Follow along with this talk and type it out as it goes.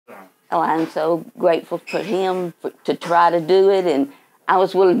I'm so grateful for him to try to do it, and I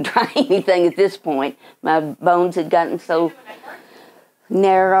was willing to try anything at this point. My bones had gotten so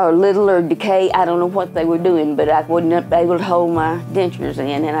narrow or little or decay, I don't know what they were doing, but I wasn't be able to hold my dentures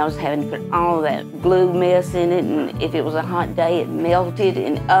in, and I was having to put all that glue mess in it, and if it was a hot day, it melted,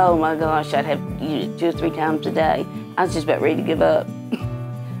 and oh my gosh, I'd have to use it 2 or 3 times a day. I was just about ready to give up.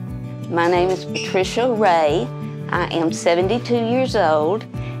 My name is Patricia Ray. I am 72 years old,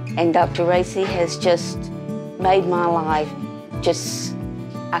 and Dr. Racy has just made my life just,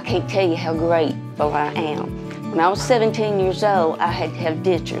 I can't tell you how grateful I am. When I was 17 years old, I had to have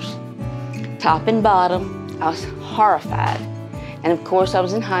dentures, top and bottom. I was horrified. And of course, I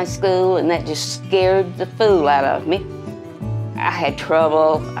was in high school, and that just scared the fool out of me. I had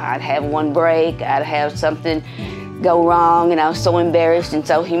trouble. I'd have one break. I'd have something go wrong, and I was so embarrassed and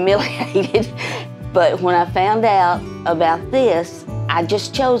so humiliated. But when I found out about this, I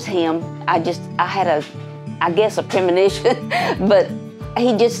just chose him. I had I guess a premonition, but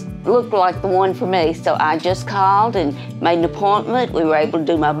he just looked like the one for me. So I just called and made an appointment. We were able to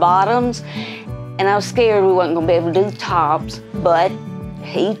do my bottoms, and I was scared we wasn't gonna be able to do the tops, but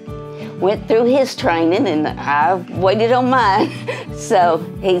he went through his training and I waited on mine. So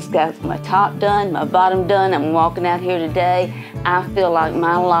he's got my top done, my bottom done. I'm walking out here today. I feel like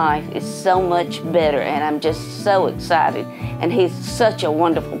my life is so much better, and I'm just so excited. And he's such a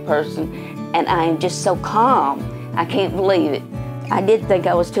wonderful person, and I am just so calm. I can't believe it. I did think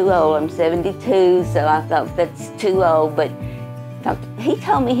I was too old. I'm 72, so I thought that's too old, but he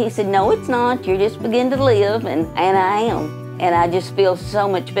told me, he said, no, it's not. You're just beginning to live, and I am. And I just feel so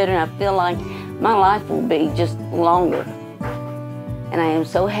much better, and I feel like my life will be just longer. And I am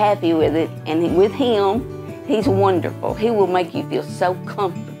so happy with it, and with him, he's wonderful. He will make you feel so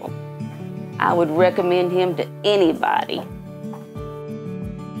comfortable. I would recommend him to anybody.